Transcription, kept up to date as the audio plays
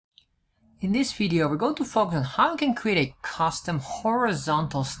In this video, we're going to focus on how you can create a custom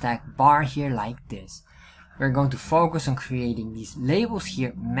horizontal stack bar here like this. We're going to focus on creating these labels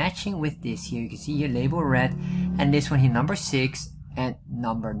here, matching with this here. You can see here label red, and this one here number 6 and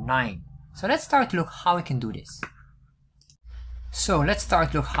number 9. So let's start to look how we can do this. So let's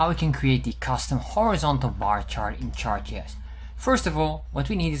start to look how we can create the custom horizontal bar chart in Chartjs. First of all, what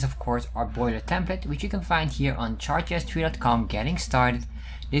we need is of course our boiler template, which you can find here on chartjs3.com getting started.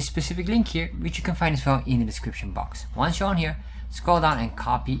 This specific link here, which you can find as well in the description box. Once you're on here, scroll down and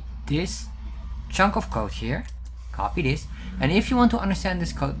copy this chunk of code here. Copy this. And if you want to understand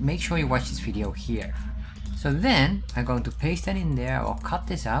this code, make sure you watch this video here. So then I'm going to paste that in there. I'll cut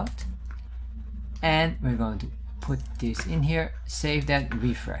this out. And we're going to put this in here, save that,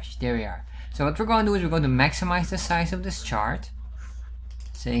 refresh. There we are. So what we're going to do is we're going to maximize the size of this chart.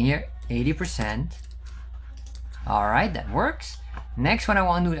 Saying here 80%. Alright, that works. Next, what I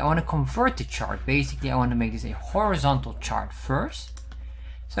want to do is I want to convert the chart. Basically, I want to make this a horizontal chart first.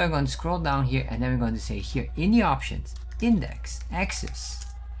 So I'm going to scroll down here and then we're going to say here in the options, index, axis.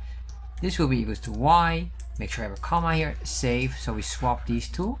 This will be equals to Y. Make sure I have a comma here, save. So we swap these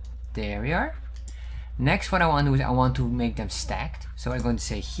two. There we are. Next, what I want to do is I want to make them stacked. So I'm going to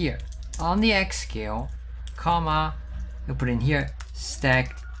say here on the X scale, comma, we'll put in here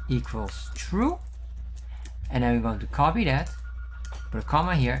stacked equals true. And then we're going to copy that. Put a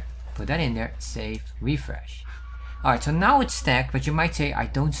comma here, put that in there, save, refresh. Alright, so now it's stacked, but you might say, I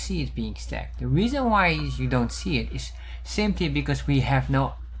don't see it being stacked. The reason why you don't see it is simply because we have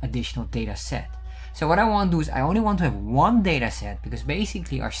no additional data set. So what I want to do is I only want to have one data set, because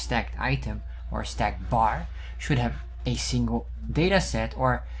basically our stacked item or stacked bar should have a single data set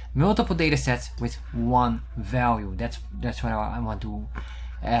or multiple data sets with one value. That's what I want to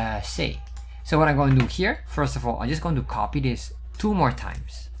say. So what I'm going to do here, first of all, I'm just going to copy this 2 more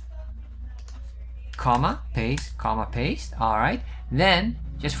times. Comma, paste. Alright. Then,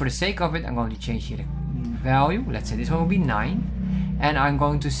 just for the sake of it, I'm going to change here the value. Let's say this one will be 9. And I'm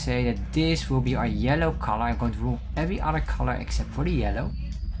going to say that this will be our yellow color. I'm going to remove every other color except for the yellow.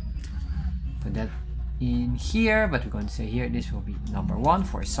 Put that in here, but we're going to say here, this will be number 1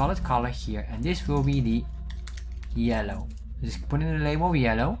 for a solid color here. And this will be the yellow. Just put in the label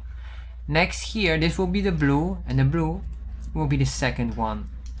yellow. Next here, this will be the blue, and the blue will be the second one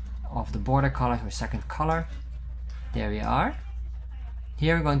of the border colors or second color. There we are.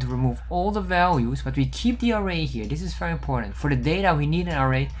 Here we're going to remove all the values, but we keep the array here. This is very important. For the data, we need an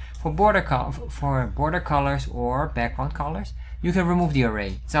array. For border colors or background colors, you can remove the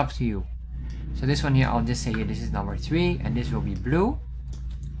array. It's up to you. So this one here, I'll just say here, this is number 3, and this will be blue.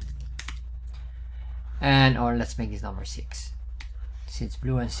 Or let's make this number 6. Since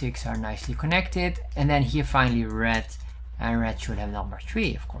blue and 6 are nicely connected. And then here finally red. And red should have number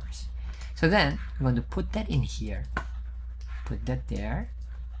 3, of course. So then I'm going to put that in here. Put that there.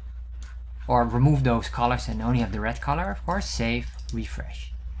 Or remove those colors and only have the red color, of course. Save,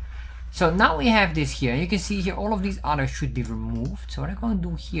 refresh. So now we have this here. You can see here all of these others should be removed. So what I'm going to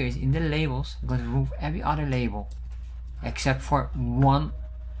do here is in the labels, I'm going to remove every other label. Except for one,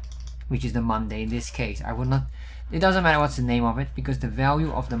 which is the Monday in this case. I would not... It doesn't matter what's the name of it, because the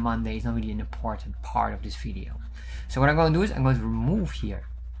value of the Monday is not really an important part of this video. So what I'm going to do is I'm going to remove here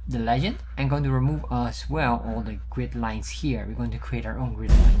the legend. I'm going to remove as well all the grid lines here. We're going to create our own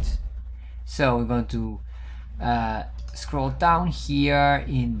grid lines. So we're going to scroll down here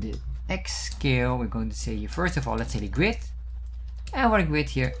in the X scale. We're going to say here, first of all, let's say the grid. And for the grid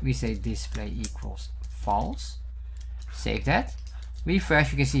here, we say display equals false. Save that.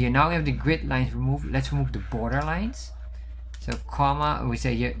 Refresh. You can see here now we have the grid lines removed. Let's remove the border lines. So comma, we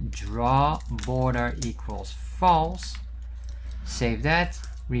say here draw border equals false. Save that.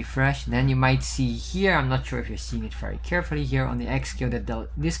 Refresh. Then you might see here, I'm not sure if you're seeing it very carefully here on the X scale, that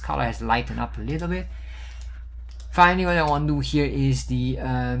this color has lightened up a little bit. Finally, what I want to do here is the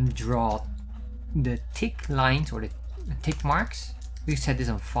draw the tick lines or the tick marks. We set this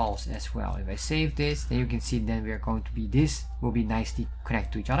on false as well. If I save this, then you can see then we are going to be, this will be nicely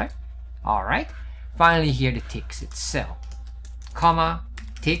connected to each other. Alright. Finally here the ticks itself. Comma,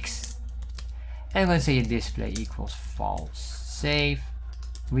 ticks. And I'm going to say display equals false. Save,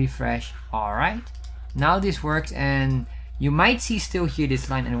 refresh. Alright. Now this works, and you might see still here this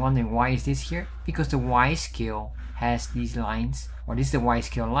line and wondering why is this here? Because the Y scale has these lines, or this is the Y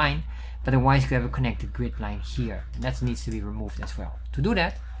scale line. But the Y scale have a connected grid line here, and that needs to be removed as well. To do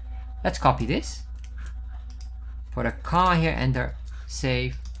that, let's copy this. Put a comma here, enter,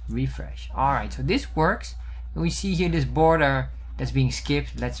 save, refresh. Alright, so this works. And we see here this border that's being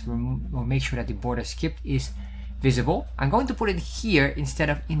skipped. Let's remove or make sure that the border skipped is visible, I'm going to put it here instead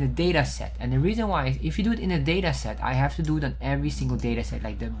of in the data set. And the reason why is if you do it in the data set, I have to do it on every single data set,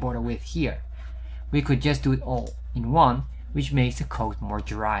 like the border width here. We could just do it all in one, which makes the code more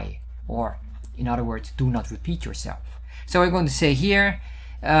dry, or in other words, do not repeat yourself. So we're going to say here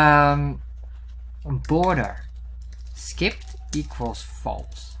border skipped equals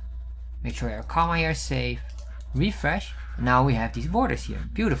false. Make sure your comma here, save, refresh. Now we have these borders here.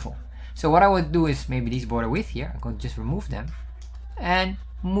 Beautiful. So what I would do is maybe these border width here, I'm going to just remove them and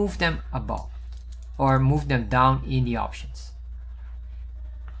move them above, or move them down in the options.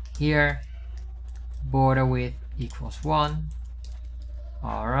 Here, border width equals 1.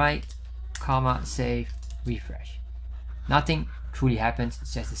 Alright, comma, save, refresh. Nothing truly happens,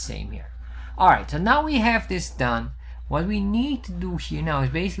 it's just the same here. Alright, so now we have this done. What we need to do here now is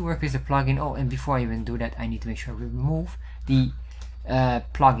basically work with the plugin. Oh, and before I even do that, I need to make sure we remove the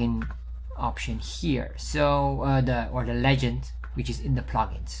plugin option here. So the legend, which is in the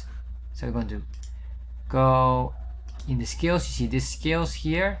plugins. So we're going to go in the skills. You see this skills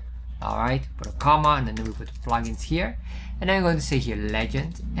here. Alright, put a comma and then we put the plugins here. And then we're going to say here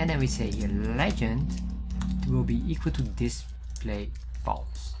legend. And then we say here legend will be equal to display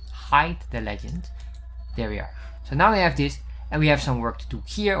false. Hide the legend. There we are. So now we have this, and we have some work to do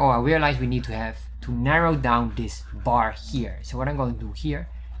here, or I realize we need to have to narrow down this bar here. So what I'm going to do here,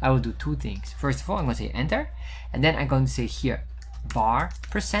 I will do two things. First of all, I'm going to say enter, and then I'm going to say here bar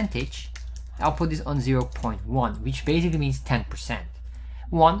percentage. I'll put this on 0.1, which basically means 10%.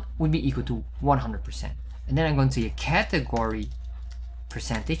 1 would be equal to 100%. And then I'm going to say a category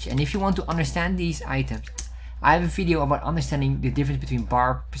percentage. And if you want to understand these items, I have a video about understanding the difference between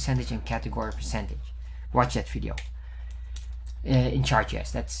bar percentage and category percentage. Watch that video in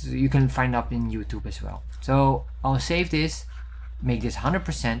Chartjs. That's, you can find up in YouTube as well. So I'll save this, make this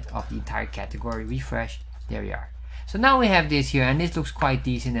 100% of the entire category, refresh. There we are. So now we have this here, and this looks quite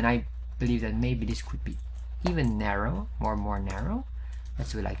decent, and I believe that maybe this could be even narrow, more narrow.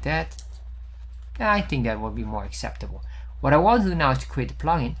 Let's do it like that. I think that will be more acceptable. What I want to do now is to create a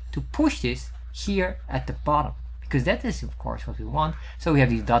plugin to push this here at the bottom, because that is of course what we want. So we have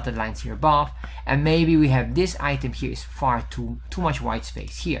these dotted lines here above, and maybe we have this item here is far too much white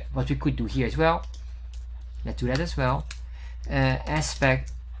space here. What we could do here as well, let's do that as well.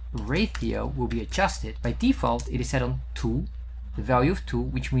 Aspect ratio will be adjusted. By default it is set on 2, the value of 2,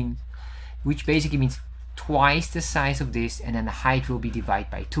 which basically means twice the size of this, and then the height will be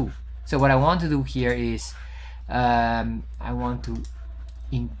divided by 2. So what I want to do here is I want to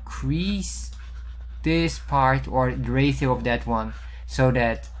increase this part, or the ratio of that one, so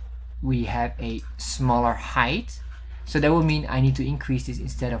that we have a smaller height. So that will mean I need to increase this.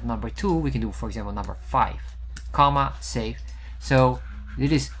 Instead of number 2, we can do, for example, number 5, comma, save. So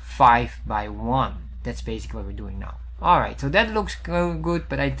it is 5 by 1. That's basically what we're doing now. Alright, so that looks good,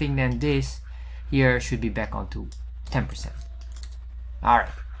 but I think then this here should be back onto 10%. Alright,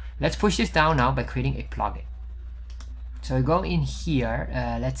 let's push this down now by creating a plugin. So we go in here,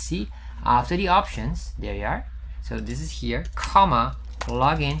 let's see, after the options, there you are. So this is here, comma,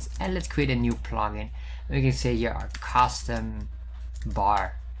 plugins, and let's create a new plugin. We can say here our custom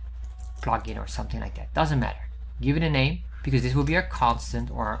bar plugin or something like that. Doesn't matter. Give it a name, because this will be our constant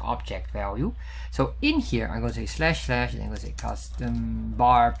or our object value. So in here, I'm going to say // and I'm going to say custom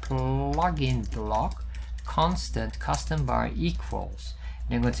bar plugin block constant custom bar equals.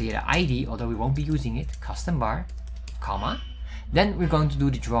 And I'm going to say the ID, although we won't be using it, custom bar, comma. Then we're going to do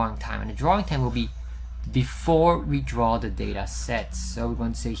the drawing time, and the drawing time will be before we draw the data sets. So we're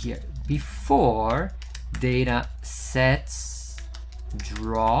going to say here before data sets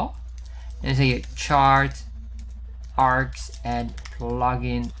draw, and say here chart arcs and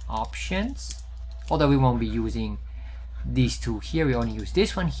plugin options. Although we won't be using these two here, we only use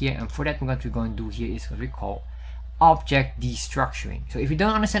this one here, and for that what we're going to do here is what we call object destructuring. So if you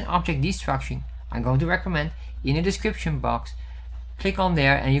don't understand object destructuring, I'm going to recommend in the description box, click on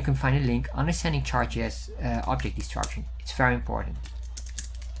there and you can find a link, understanding Chartjs object destruction. It's very important.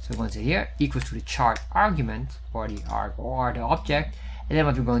 So we're going to say here equals to the chart argument, or the arg, or the object. And then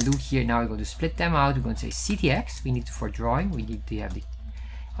what we're going to do here now, we're going to split them out. We're going to say ctx, we need to, for drawing, we need to have the,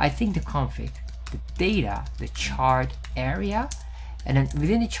 I think the config, the data, the chart area, and then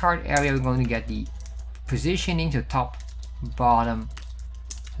within the chart area we're going to get the positioning, so top, bottom,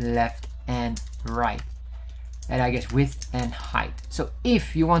 left and right, and I guess width and height. So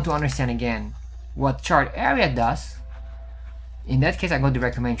if you want to understand again what chart area does, in that case I'm going to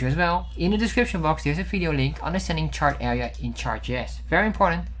recommend you as well, in the description box there's a video link, understanding chart area in Chartjs. Very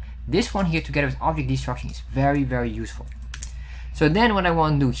important. This one here together with object destruction is very useful. So then what I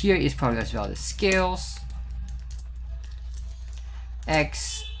want to do here is probably as well the scales,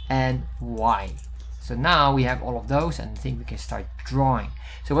 X, and Y. So now we have all of those, and I think we can start drawing.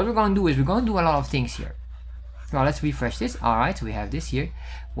 So what we're going to do is we're going to do a lot of things here. Now let's refresh this. Alright, so we have this here.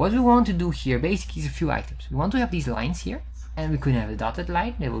 What we want to do here basically is a few items. We want to have these lines here, and we could have a dotted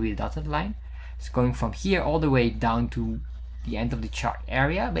line. There will be a dotted line. It's going from here all the way down to the end of the chart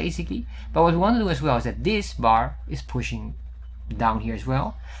area basically. But what we want to do as well is that this bar is pushing down here as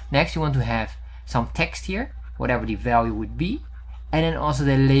well. Next we want to have some text here, whatever the value would be, and then also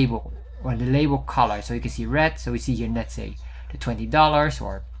the label or the label color. So you can see red, so we see here, let's say the $20,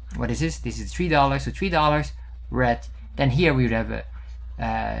 or what is this? This is $3, so $3 red. Then here we would have a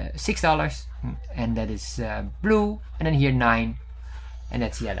 $6, and that is blue, and then here 9, and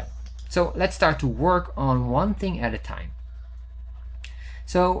that's yellow. So let's start to work on one thing at a time.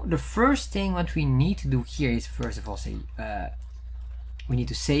 So the first thing what we need to do here is first of all say we need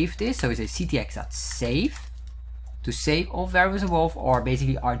to save this. So we say ctx.save to save all variables above, or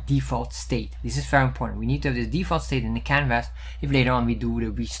basically our default state. This is very important. We need to have this default state in the canvas if later on we do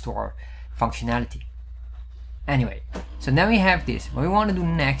the restore functionality. Anyway, so now we have this. What we want to do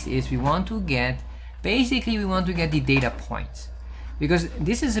next is we want to get the data points, because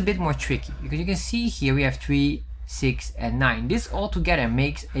this is a bit more tricky, because you can see here we have 3, 6, and 9. This all together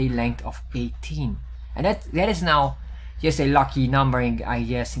makes a length of 18, and that is now just a lucky numbering, I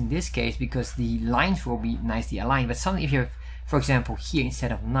guess, in this case, because the lines will be nicely aligned. But something, if you have, for example, here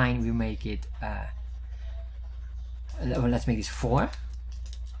instead of 9 we make it let's make this 4,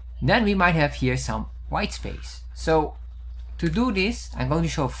 then we might have here some white space. So to do this, I'm going to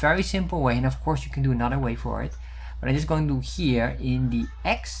show a very simple way, and of course you can do another way for it, but I'm just going to do here in the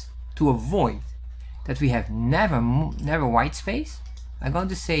X, to avoid that we have never white space, I'm going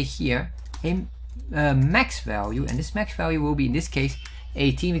to say here a max value, and this max value will be in this case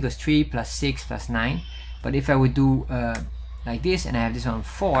 18, because 3 plus 6 plus 9. But if I would do like this and I have this on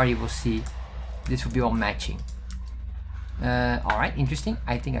 4, you will see this will be all matching. Alright, interesting.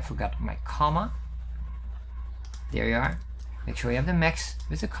 I think I forgot my comma. There you are. Make sure you have the max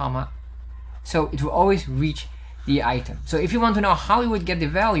with the comma, so it will always reach the item. So if you want to know how you would get the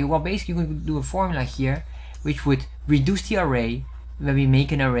value, well, basically you could do a formula here which would reduce the array when we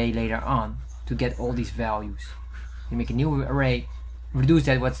make an array later on to get all these values. You make a new array, reduce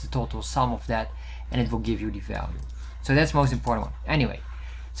that, what's the total sum of that, and it will give you the value. So that's the most important one. Anyway,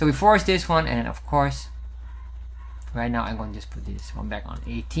 so we force this one, and then of course right now I'm going to just put this one back on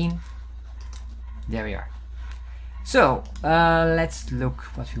 18. There we are. So let's look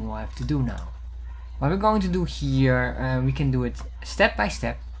what we have to do now. What we're going to do here, we can do it step by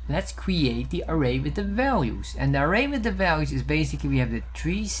step. Let's create the array with the values, and the array with the values is basically we have the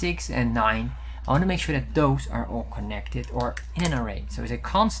 3, 6, and 9. I want to make sure that those are all connected or in an array, so it's a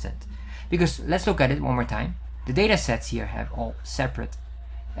constant, because let's look at it one more time. The data sets here have all separate,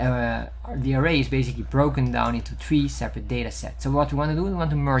 the array is basically broken down into 3 separate data sets. So what we want to do, we want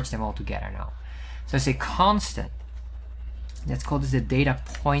to merge them all together now. So it's a constant, let's call this the data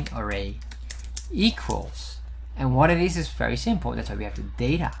point array, equals, and what it is very simple. That's why we have the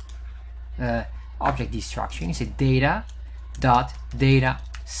data object destruction. It's a data dot data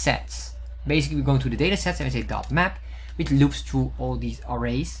sets. Basically we go to the data sets and we say dot map, which loops through all these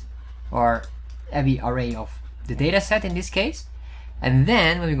arrays, or every array of the data set in this case. And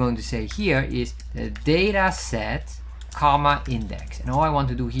then what we're going to say here is the data set comma index, and all I want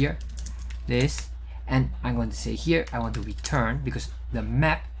to do here this, and I'm going to say here I want to return, because the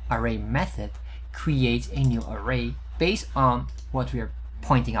map array method creates a new array based on what we are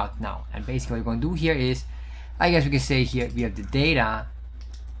pointing out now. And basically what we're going to do here is, I guess we can say here we have the data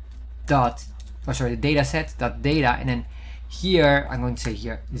dot, the data set dot data, and then here I'm going to say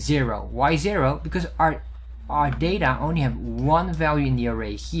here 0. Why 0? Because our data only have one value in the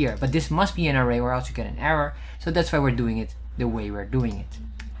array here, but this must be an array or else you get an error. So that's why we're doing it the way we're doing it.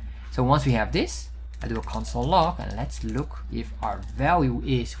 So once we have this, I do a console log, and let's look if our value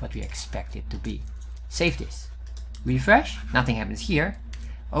is what we expect it to be. Save this, refresh, nothing happens here.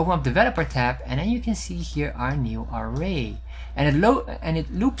 Open up developer tab, and then you can see here our new array, and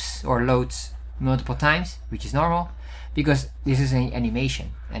it loops or loads multiple times, which is normal because this is an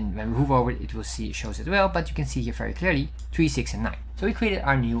animation, and when we move over it will see, it shows it well, but you can see here very clearly 3, 6, and 9. So we created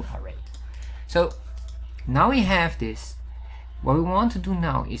our new array. So now we have this. What we want to do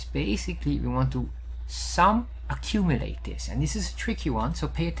now is basically we want to accumulate this, and this is a tricky one, so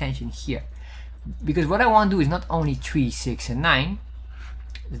pay attention here, because what I want to do is not only 3, 6, and 9.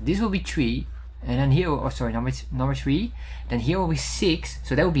 This will be 3, and then here, number 3, then here will be 6,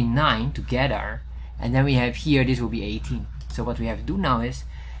 so that will be 9 together, and then we have here, this will be 18. So what we have to do now is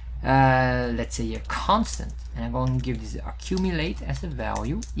let's say a constant, and I'm going to give this accumulate as a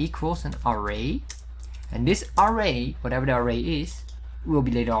value equals an array, and this array, whatever the array is, will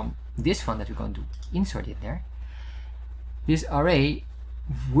be later on this one that we're going to insert it there. This array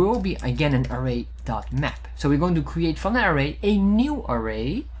will be again an array.map. So we're going to create from the array a new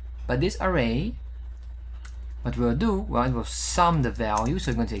array, but this array, what we'll do, well, it will sum the value.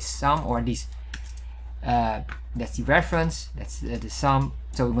 So we're going to say sum, or at least that's the reference, that's the sum.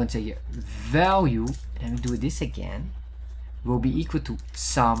 So we're going to say here value, and we do this again, will be equal to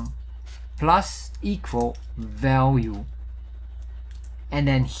sum plus equal value. And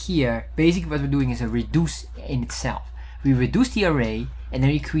then here, basically what we're doing is a reduce in itself. We reduce the array, and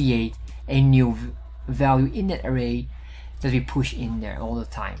then we create a new value in that array that we push in there all the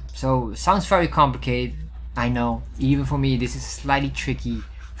time. So it sounds very complicated, I know. Even for me, this is a slightly tricky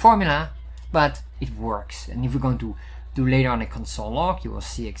formula, but it works. And if we're going to do later on a console log, you will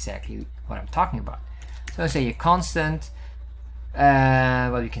see exactly what I'm talking about. So say a constant,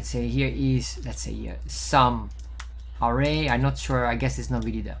 what we can say here is, let's say here, sum array. I'm not sure, I guess it's not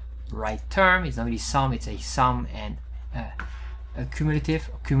really the right term. It's not really sum, it's a sum and a cumulative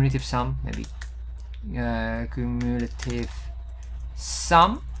sum, maybe cumulative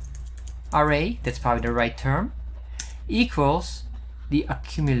sum array, that's probably the right term, equals the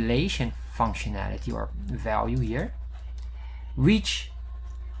accumulation functionality or value here, which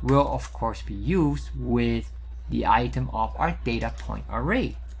will of course be used with the item of our data point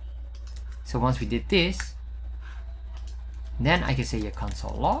array. So once we did this, then I can say a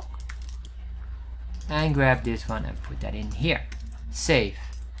console log and grab this one and put that in here. Save,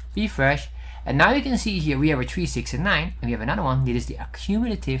 refresh, and now you can see here we have a 3, 6, and 9, and we have another one. This is the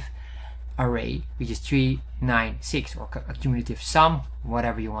accumulative array, which is 3, 9, 6, or accumulative sum,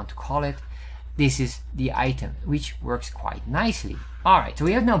 whatever you want to call it. This is the item, which works quite nicely. Alright, so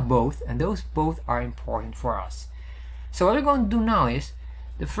we have now both, and those both are important for us. So what we're going to do now is,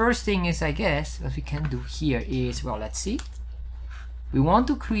 the first thing is, I guess, what we can do here is, well, let's see. We want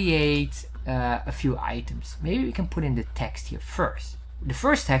to create a few items. Maybe we can put in the text here first. The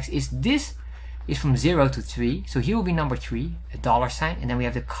first text is, this is from 0 to 3, so here will be number 3, a $sign, and then we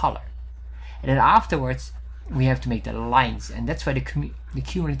have the color. And then afterwards we have to make the lines, and that's why the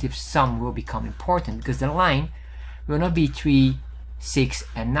cumulative sum will become important, because the line will not be 3, 6,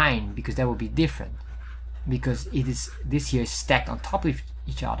 and 9, because that will be different, because it is, this here is stacked on top of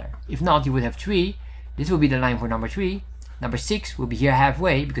each other. If not, you would have 3, this will be the line for number 3, number 6 will be here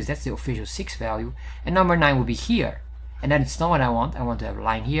halfway, because that's the official 6 value, and number 9 will be here. And then it's not what I want. I want to have a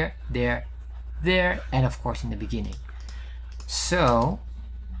line here, there, there, and of course in the beginning. So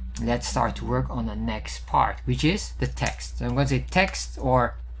let's start to work on the next part, which is the text. So I'm going to say text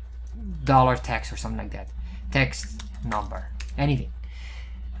or $text or something like that. Text, number, anything.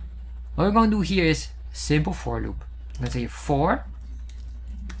 What we're going to do here is simple for loop. I'm going to say for,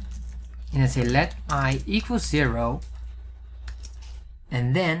 and I say let I equal 0,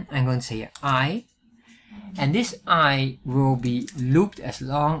 and then I'm going to say I, and this I will be looped as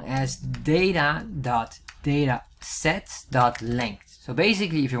long as data.datasets.length. So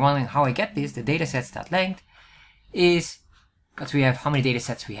basically, if you're wondering how I get this, the datasets.length is that we have how many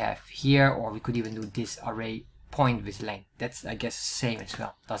datasets we have here, or we could even do this array point with length. That's, I guess, the same as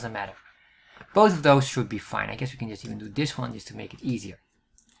well. Doesn't matter. Both of those should be fine. I guess we can just even do this one just to make it easier.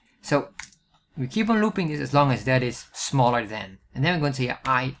 So we keep on looping this as long as that is smaller than. And then we're going to say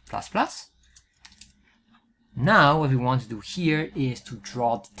I++. Now what we want to do here is to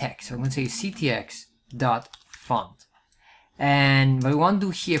draw the text. So I'm going to say ctx.font. And what we want to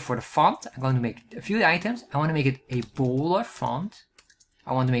do here for the font, I'm going to make a few items. I want to make it a bolder font.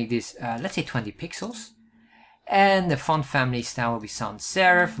 I want to make this, let's say 20 pixels. And the font family style will be sans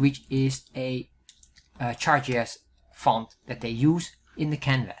serif, which is a Chartjs font that they use in the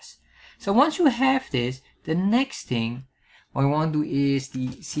canvas. So once you have this, the next thing what we want to do is the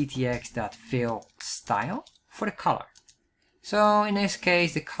ctx.fill style for the color. So in this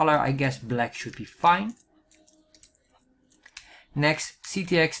case, the color, I guess black should be fine. Next,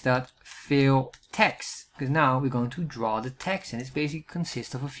 ctx.fill text, because now we're going to draw the text, and it basically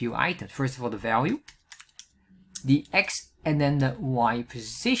consists of a few items. First of all, the value, the x, and then the y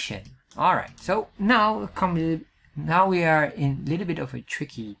position. Alright, so now we are in a little bit of a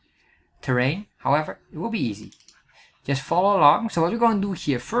tricky terrain. However, it will be easy. Just follow along. So what we're going to do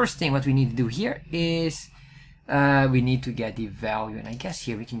here, first thing what we need to do here is we need to get the value, and I guess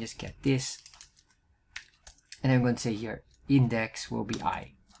here we can just get this, and I'm going to say here index will be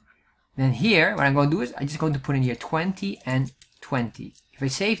I. Then here what I'm going to do is I'm just going to put in here 20 and 20. If I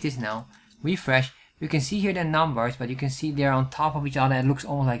save this now, refresh, you can see here the numbers, but you can see they're on top of each other. It looks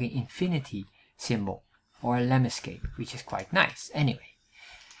almost like an infinity symbol or a lemniscape, which is quite nice. Anyway,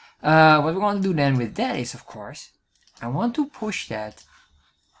 what we want to do then with that is, of course, I want to push that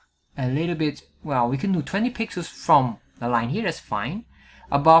a little bit. Well, we can do 20 pixels from the line here, that's fine.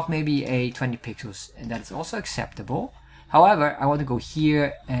 Above maybe a 20 pixels, and that is also acceptable. However, I want to go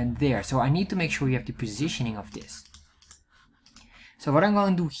here and there, so I need to make sure you have the positioning of this. So what I'm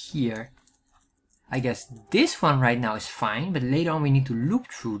going to do here, I guess this one right now is fine, but later on we need to loop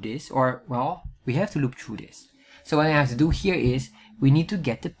through this, or well, we have to loop through this. So what I have to do here is we need to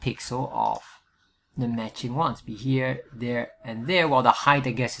get the pixel of the matching ones, be here, there, and there, while the height,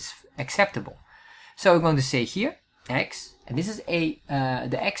 I guess, is acceptable. So we're going to say here x, and this is a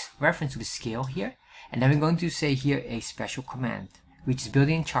the x reference to the scale here, and then we're going to say here a special command which is built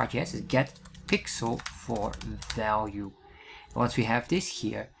in Chartjs, is get pixel for value. Once we have this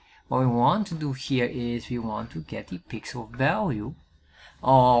here, what we want to do here is we want to get the pixel value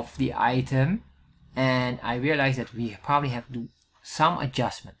of the item, and I realize that we probably have to do some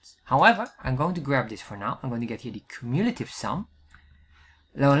adjustments. However, I'm going to grab this for now. I'm going to get here the cumulative sum.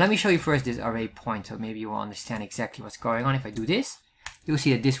 Now let me show you first this array point, so maybe you will understand exactly what's going on. If I do this, you'll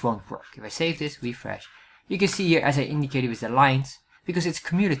see that this won't work. If I save this, refresh, you can see here, as I indicated with the lines, because it's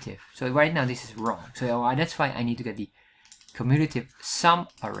cumulative. So right now this is wrong. So that's why I need to get the cumulative sum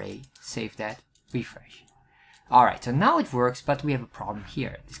array, save that, refresh. Alright, so now it works, but we have a problem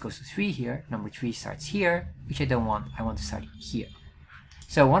here. This goes to 3 here, number 3 starts here, which I don't want. I want to start here.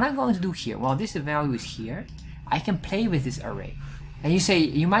 So what I'm going to do here, well, this value is here, I can play with this array. And you say,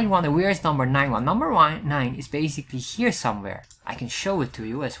 you might wonder, where is number 9? Well, number 9 is basically here somewhere. I can show it to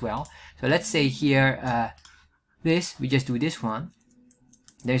you as well. So let's say here, we just do this one.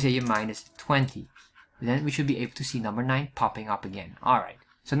 There's a minus 20. Then we should be able to see number 9 popping up again. Alright,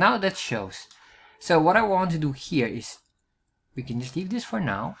 so now that shows. So what I want to do here is, we can just leave this for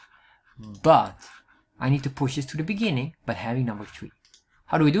now, but I need to push this to the beginning, but having number 3.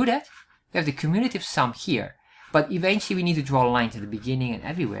 How do we do that? We have the cumulative sum here, but eventually we need to draw lines at the beginning and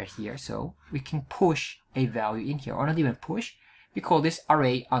everywhere here, so we can push a value in here, or not even push. We call this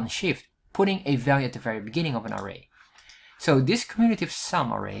array unshift, putting a value at the very beginning of an array. So this cumulative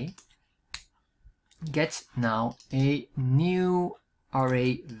sum array gets now a new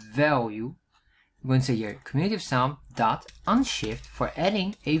array value. I'm going to say here cumulative sum dot unshift for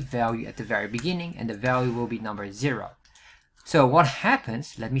adding a value at the very beginning, and the value will be number 0. So what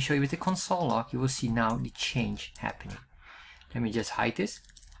happens, let me show you with the console log, you will see now the change happening. Let me just hide this,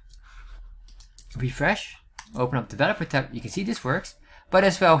 refresh, open up developer tab, you can see this works, but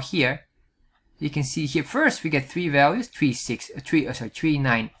as well here, you can see here first we get 3 values, 3,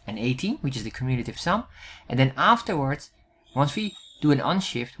 9, and 18, which is the cumulative sum, and then afterwards, once we do an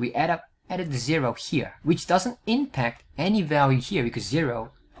unshift, we added the 0 here, which doesn't impact any value here, because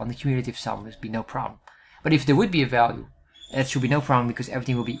 0 on the cumulative sum would be no problem. But if there would be a value, that should be no problem, because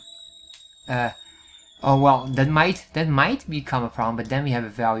everything will be oh well, that might become a problem, but then we have a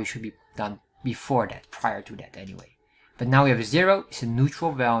value should be done before that, prior to that anyway. But now we have a 0, it's a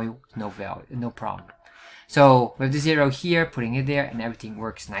neutral value, no problem. So we have the 0 here, putting it there, and everything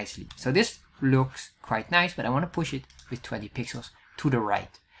works nicely. So this looks quite nice, but I want to push it with 20 pixels to the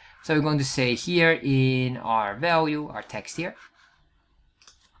right. So we're going to say here in our value, our text here,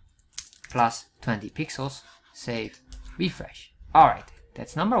 plus 20 pixels, save, refresh. Alright,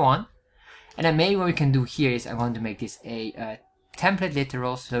 that's number 1. And then maybe what we can do here is I'm going to make this a template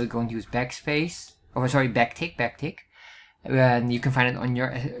literal, so we're going to use backtick. And you can find it on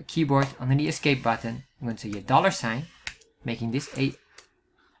your keyboard under the escape button. I'm going to say a $sign, making this a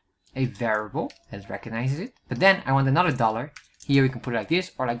variable that recognizes it. But then I want another $. Here we can put it like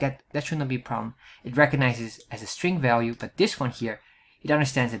this or like that. That should not be a problem. It recognizes as a string value, but this one here, it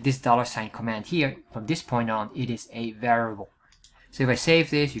understands that this $sign command here, from this point on, it is a variable. So if I save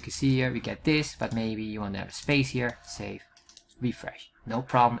this, you can see here, we get this, but maybe you want to have a space here, save, refresh. No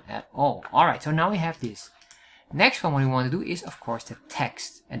problem at all. Alright, so now we have this. Next one, what we want to do is, of course, the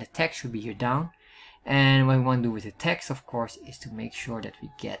text. And the text should be here down. And what we want to do with the text, of course, is to make sure that we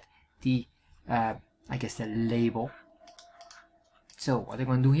get the, I guess, the label. So what I'm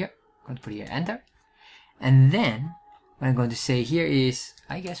going to do here, I'm going to put here enter. And then what I'm going to say here is,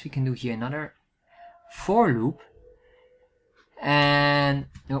 I guess we can do here another for loop. And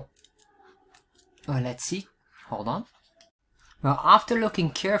no, well, let's see, hold on. Well, after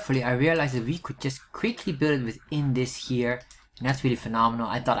looking carefully, I realized that we could just quickly build it within this here. And that's really phenomenal.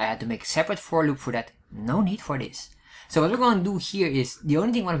 I thought I had to make a separate for loop for that. No need for this. So what we're going to do here is, the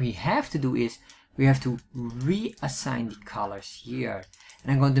only thing what we have to do is we have to reassign the colors here.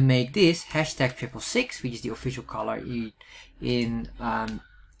 And I'm going to make this hashtag 666, which is the official color in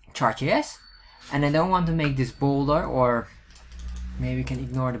Chartjs. And I don't want to make this bolder, or maybe we can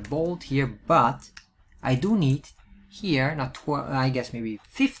ignore the bold here, but I do need here, not 12, I guess maybe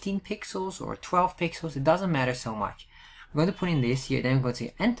 15 pixels or 12 pixels, it doesn't matter so much. I'm going to put in this here, then I'm going to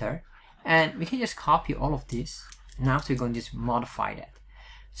say enter, and we can just copy all of this, and after we're going to just modify that.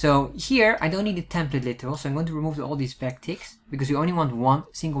 So here, I don't need the template literal, so I'm going to remove all these backticks, because we only want one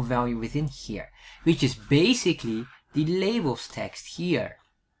single value within here, which is basically the labels text here.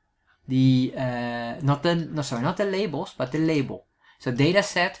 The, not the labels, but the label. So data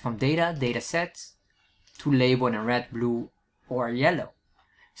set from data, data sets, to label in red, blue, or yellow.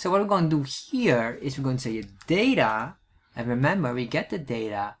 So what we're going to do here is we're going to say data, and remember we get the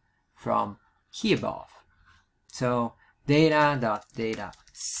data from here above. So data.data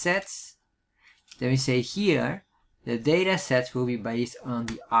sets. Then we say here the data sets will be based on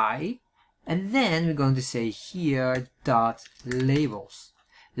the I, and then we're going to say here dot labels.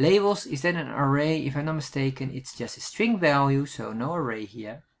 Labels, is that an array? If I'm not mistaken, it's just a string value, so no array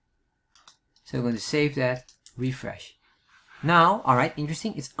here. So we're going to save that, refresh. Now, alright,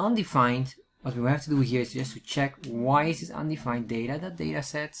 interesting, it's undefined. What we have to do here is just to check why is this undefined.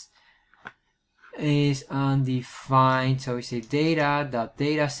 Data.datasets is undefined. So we say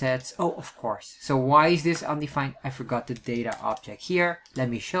data.datasets. Oh, of course. So why is this undefined? I forgot the data object here. Let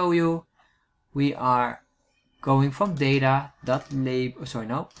me show you. We are going from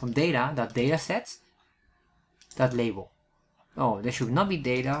data.datasets.label. Oh, there should not be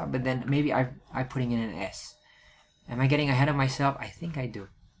data, but then maybe I'm putting in an S. Am I getting ahead of myself? I think I do.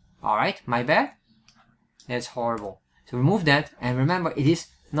 Alright, my bad. That's horrible. So remove that, and remember it is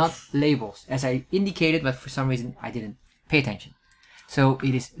not labels, as I indicated, but for some reason I didn't pay attention. So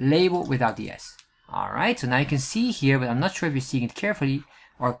it is label without the S. Alright, so now you can see here, but I'm not sure if you're seeing it carefully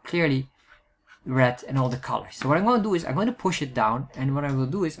or clearly, red and all the colors. So what I'm going to do is I'm going to push it down, and what I will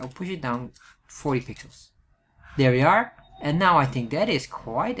do is I'll push it down 40 pixels. There we are, and now I think that is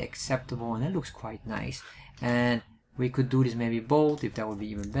quite acceptable and it looks quite nice. And we could do this maybe bold if that would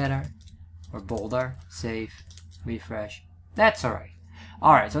be even better, or bolder. Save, refresh. That's alright.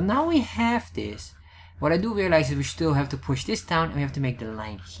 Alright, so now we have this. What I do realize is we still have to push this down, and we have to make the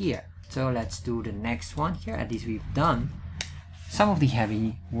line here. So let's do the next one here. At least we've done some of the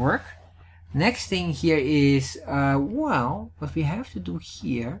heavy work. Next thing here is, well, what we have to do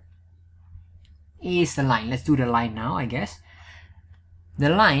here is the line. Let's do the line now, I guess. The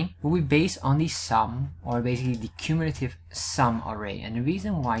line will be based on the sum, or basically the cumulative sum array. And the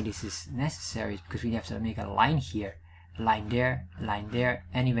reason why this is necessary is because we have to make a line here, line there,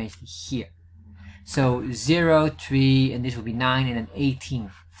 and eventually here. So 0, 3, and this will be 9, and then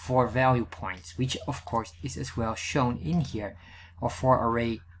 18 for value points, which of course is as well shown in here, or for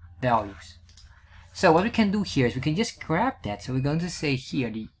array values. So what we can do here is we can just grab that. So we're going to say here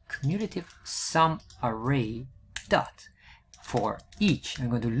the cumulative sum array dot for each. I'm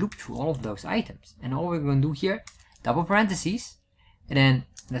going to loop through all of those items, and all we're going to do here, double parentheses, and then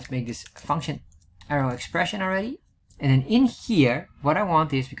let's make this function arrow expression already. And then in here, what I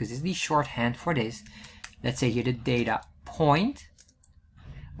want is, because it's the shorthand for this, let's say here the data point,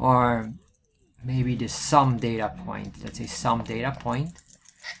 or maybe the sum data point. Let's say sum data point.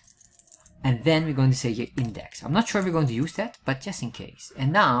 And then we're going to say here index. I'm not sure if we're going to use that, but just in case.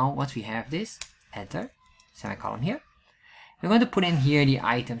 And now, once we have this, enter, semicolon here. We're going to put in here the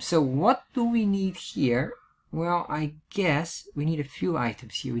items. So what do we need here? Well, I guess we need a few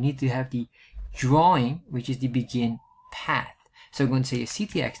items here. We need to have the drawing, which is the begin path. So we're going to say a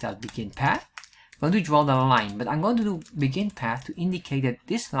ctx.begin path. I'm going to draw the line, but I'm going to do begin path to indicate that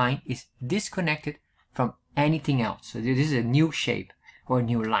this line is disconnected from anything else. So this is a new shape or a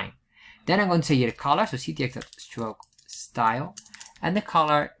new line. Then I'm going to say here the color, so ctx.stroke style, and the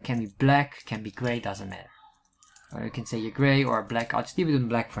color can be black, can be gray, doesn't matter. Or you can say here gray or black. I'll just leave it in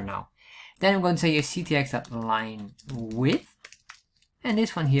black for now. Then I'm going to say here ctx.line width, and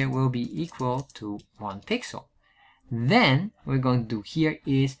this one here will be equal to 1 pixel. Then what we're going to do here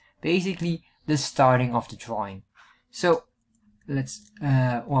is basically the starting of the drawing. So let's,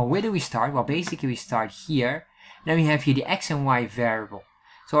 well, where do we start? Well, basically we start here. Then we have here the x and y variable.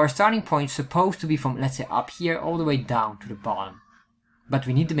 So our starting point is supposed to be from, let's say, up here all the way down to the bottom. But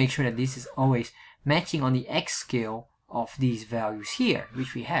we need to make sure that this is always matching on the x scale of these values here,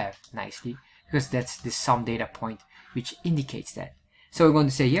 which we have nicely, because that's the sum data point which indicates that. So we're going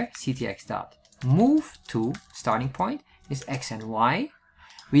to say here ctx.move to starting point is x and y.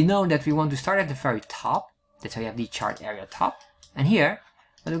 We know that we want to start at the very top. That's why you have the chart area top. And here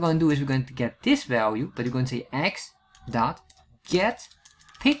what we're going to do is we're going to get this value, but we're going to say x dot get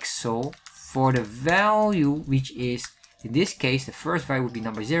pixel for the value which is, in this case, the first value would be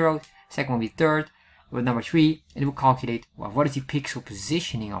number 0, second will be third, with number 3, and it will calculate, well, what is the pixel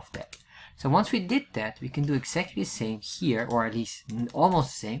positioning of that. So once we did that, we can do exactly the same here, or at least almost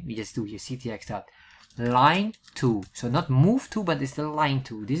the same. We just do here ctx dot line 2. So not move 2, but it's the line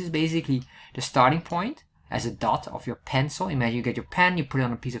 2. This is basically the starting point as a dot of your pencil. Imagine you get your pen, you put it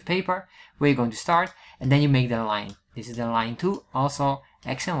on a piece of paper where you're going to start, and then you make the line. This is the line 2, also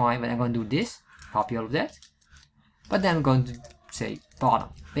x and y, but I'm going to do this, copy all of that. But then I'm going to say bottom.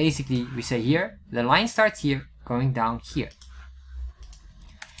 Basically, we say here, the line starts here, going down here.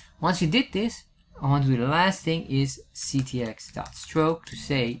 Once you did this, I want to do the last thing is ctx.stroke to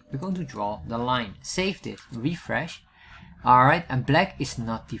say we're going to draw the line. Save it, refresh. Alright, and black is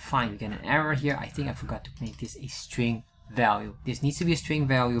not defined. We get an error here. I think I forgot to make this a string value. This needs to be a string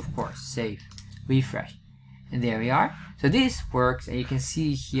value, of course. Save, refresh. And there we are. So this works, and you can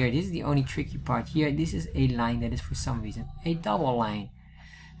see here, this is the only tricky part here. This is a line that is for some reason a double line.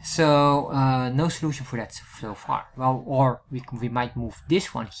 So no solution for that so far. Well, or we might move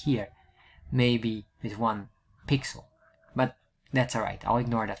this one here, maybe with 1 pixel, but that's alright. I'll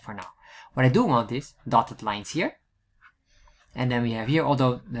ignore that for now. What I do want is dotted lines here, and then we have here,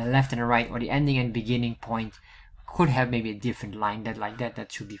 although the left and the right or the ending and beginning point could have maybe a different line that like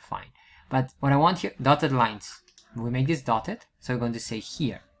that should be fine. But what I want here, dotted lines. We make this dotted, so we're going to say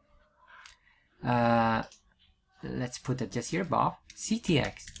here. Let's put that just here above.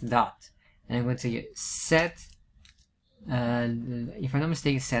 ctx dot, and I'm going to say set. If I'm not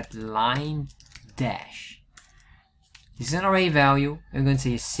mistaken, set line dash. This is an array value. I'm going to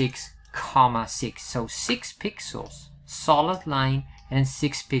say 6, 6. So 6 pixels solid line and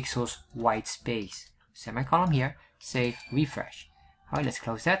 6 pixels white space. Semicolon here. Save, refresh. Alright, let's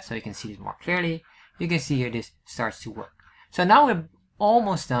close that so you can see this more clearly. You can see here this starts to work. So now we're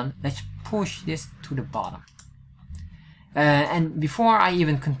almost done. Let's push this to the bottom. And before I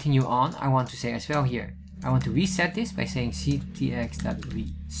even continue on, I want to say as well here, I want to reset this by saying ctx.restore.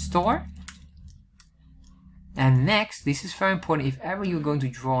 And next, this is very important, if ever you're going to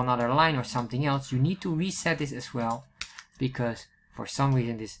draw another line or something else, you need to reset this as well, because for some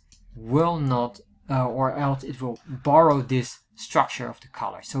reason this will not, or else it will borrow this structure of the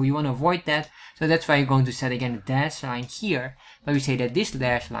color. So you want to avoid that. So that's why you're going to set again a dash line here, but we say that this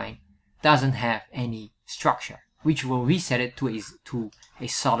dash line doesn't have any structure, which will reset it to a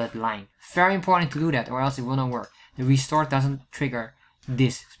solid line. Very important to do that, or else it will not work. The restore doesn't trigger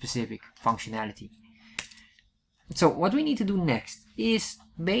this specific functionality. So what we need to do next is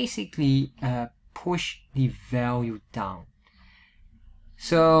basically push the value down.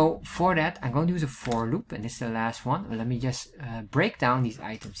 So for that, I'm going to use a for loop, and this is the last one. Let me just break down these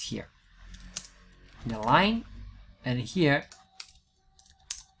items here. The line, and here,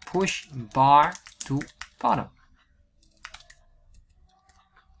 push bar to bottom.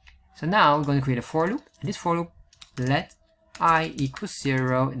 So now we're going to create a for loop, and this for loop, let I equals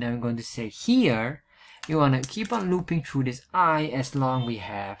 0, and then we're going to say here, you want to keep on looping through this I as long as we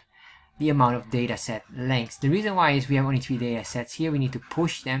have the amount of data set lengths. The reason why is we have only 3 data sets here, we need to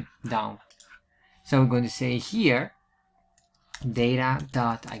push them down. So we're going to say here, data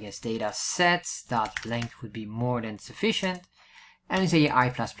sets dot length would be more than sufficient, and we say I++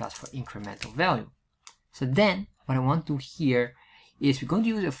 for incremental value. So then what I want to here is we're going to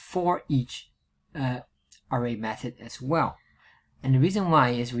use a for each array method as well. And the reason why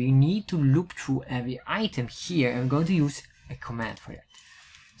is we need to loop through every item here, and we're going to use a command for that.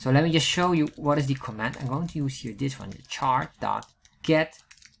 So let me just show you what is the command. I'm going to use here this one, the chart.get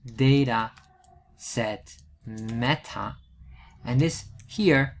data set meta, and this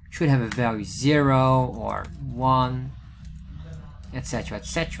here should have a value 0 or 1, etc,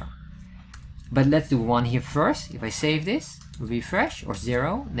 etc. But let's do 1 here first. If I save this, refresh, or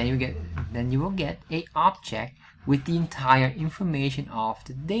 0, then you will get a object with the entire information of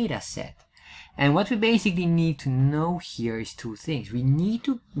the data set. And what we basically need to know here is 2 things. We need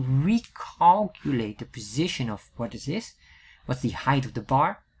to recalculate the position of what this is, what's the height of the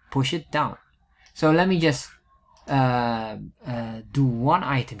bar, push it down. So let me just do one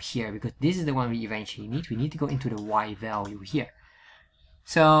item here, because this is the one we eventually need. We need to go into the y value here.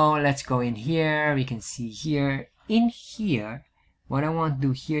 So let's go in here. We can see here, in here, what I want to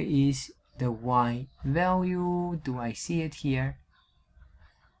do here is the y value. Do I see it here?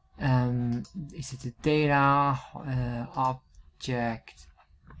 Is it the data object?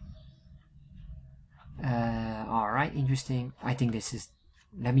 Alright, interesting. I think this is,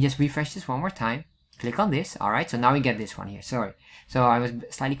 let me just refresh this one more time. Click on this. All right, so now we get this one here. Sorry. So I was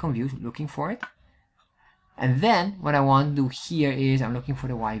slightly confused looking for it. And then what I want to do here is I'm looking for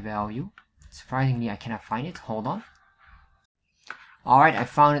the y value. Surprisingly, I cannot find it. Hold on. All right, I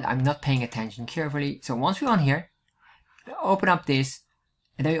found it. I'm not paying attention carefully. So once we're on here, open up this,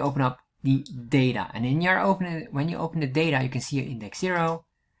 and then you open up the data. And in your when you open the data, you can see your index 0.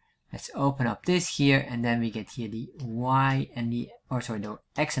 Let's open up this here, and then we get here the y and the, the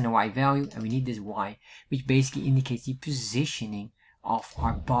x and the y value, and we need this y, which basically indicates the positioning of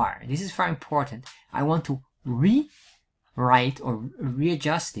our bar. This is very important. I want to rewrite or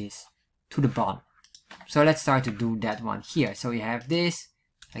readjust this to the bottom. So let's start to do that one here. So we have this,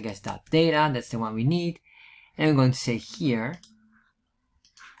 I guess, dot data, that's the one we need. And I'm going to say here,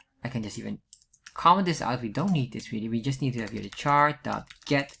 I can just even comment this out. We don't need this really. We just need to have here the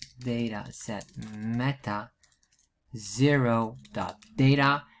chart.get data set meta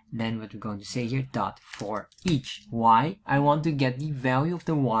 0.data. Then what we're going to say here, dot for each y. I want to get the value of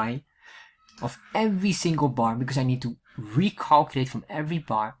the y of every single bar because I need to recalculate from every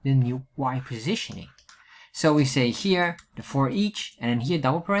bar the new y positioning. So we say here the for each, and then here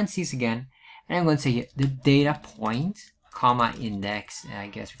double parentheses again, and I'm going to say here the data point, comma index, and I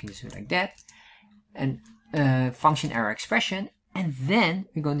guess we can just do it like that, and function error expression, and then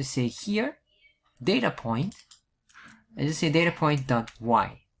we're going to say here data point, and just say data point dot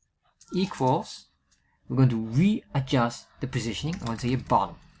y equals, we're going to readjust the positioning. I want to say here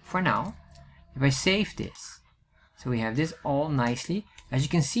bottom. For now, if I save this, so we have this all nicely. As you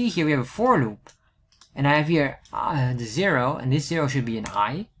can see here, we have a for loop, and I have here the 0, and this 0 should be an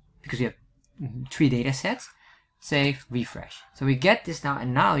I because we have 3 data sets. Save, refresh. So we get this now,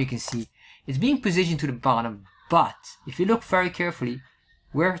 and now you can see it's being positioned to the bottom, but if you look very carefully,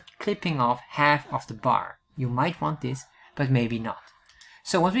 we're clipping off half of the bar. You might want this, but maybe not.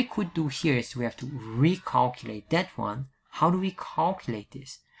 So what we could do here is we have to recalculate that one. How do we calculate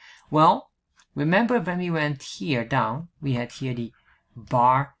this? Well, remember when we went here down, we had here the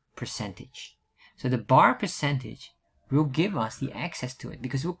bar percentage. So the bar percentage will give us the access to it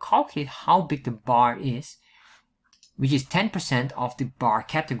because we'll calculate how big the bar is, which is 10% of the bar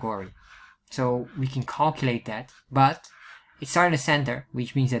category. So we can calculate that, but it starts in the center,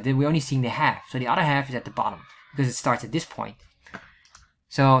 which means that we're only seeing the half. So the other half is at the bottom because it starts at this point.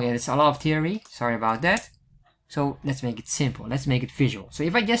 So yeah, it's a lot of theory. Sorry about that. So let's make it simple. Let's make it visual. So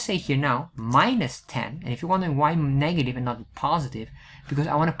if I just say here now, minus 10, and if you're wondering why negative and not positive, because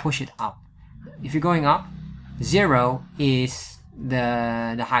I want to push it up. If you're going up, 0 is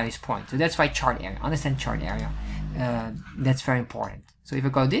the highest point. So that's why chart area. Understand chart area. That's very important. So if I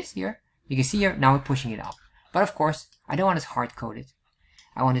go this here, you can see here, now we're pushing it up. But of course, I don't want this hard-coded.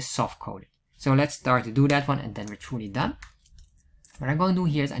 I want this soft-coded. So let's start to do that one, and then we're truly done. What I'm going to do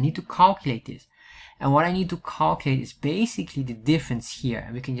here is I need to calculate this. And what I need to calculate is basically the difference here.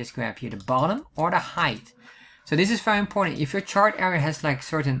 And we can just grab here the bottom or the height. So this is very important. If your chart area has like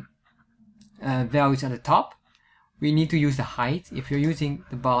certain values at the top, we need to use the height. If you're using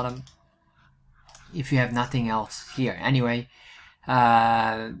the bottom, if you have nothing else here. Anyway,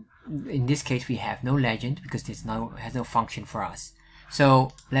 in this case we have no legend because this has no function for us.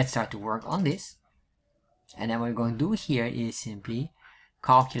 So let's start to work on this. And then what we're going to do here is simply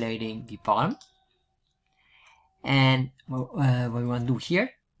calculating the bottom. And what we want to do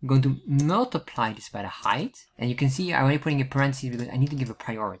here, we're going to multiply this by the height. And you can see I'm already putting in parentheses because I need to give a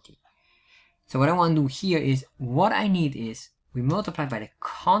priority. So what I want to do here is, what I need is, we multiply by the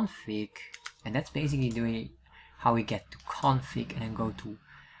config. And that's basically doing how we get to config and then go to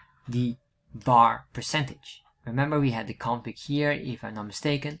the bar percentage. Remember we had the config here, if I'm not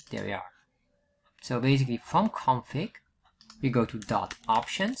mistaken, there we are. So basically from config, we go to dot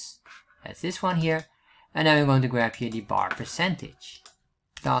options, that's this one here, and then we're going to grab here the bar percentage,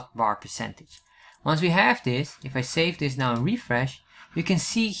 dot bar percentage. Once we have this, if I save this now and refresh, you can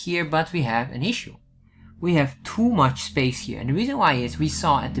see here, but we have an issue. We have too much space here, and the reason why is we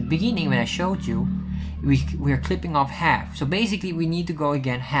saw at the beginning when I showed you, we are clipping off half. So basically we need to go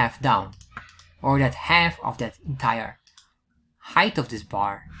again half down, or that half of that entire height of this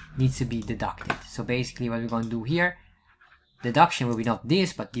bar needs to be deducted. So basically what we're going to do here, deduction will be not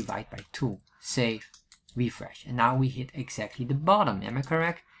this, but divide by 2. Save, refresh. And now we hit exactly the bottom. Am I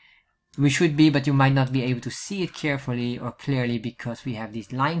correct? We should be, but you might not be able to see it carefully or clearly because we have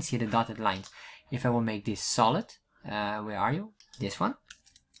these lines here, the dotted lines. If I will make this solid, where are you? This one.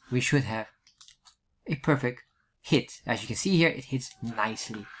 We should have a perfect hit. As you can see here, it hits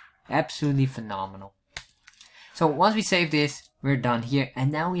nicely. Absolutely phenomenal. So once we save this, we're done here,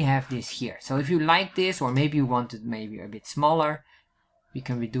 and now we have this here. So if you like this, or maybe you want it maybe a bit smaller, We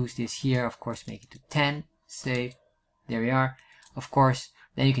can reduce this here, of course, make it to 10, save, there we are. Of course,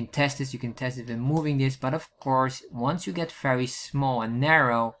 then you can test this, you can test it with moving this, but of course, once you get very small and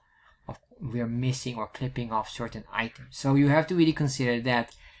narrow, we are missing or clipping off certain items. So you have to really consider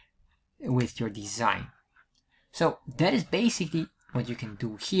that with your design. So that is basically what you can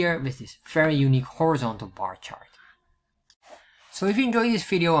do here with this very unique horizontal bar chart. So if you enjoyed this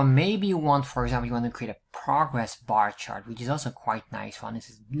video, and maybe you want, for example, you want to create a progress bar chart, which is also quite nice one. This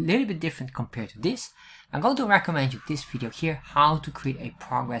is a little bit different compared to this. I'm going to recommend you this video here, how to create a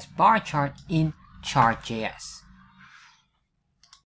progress bar chart in Chart.js.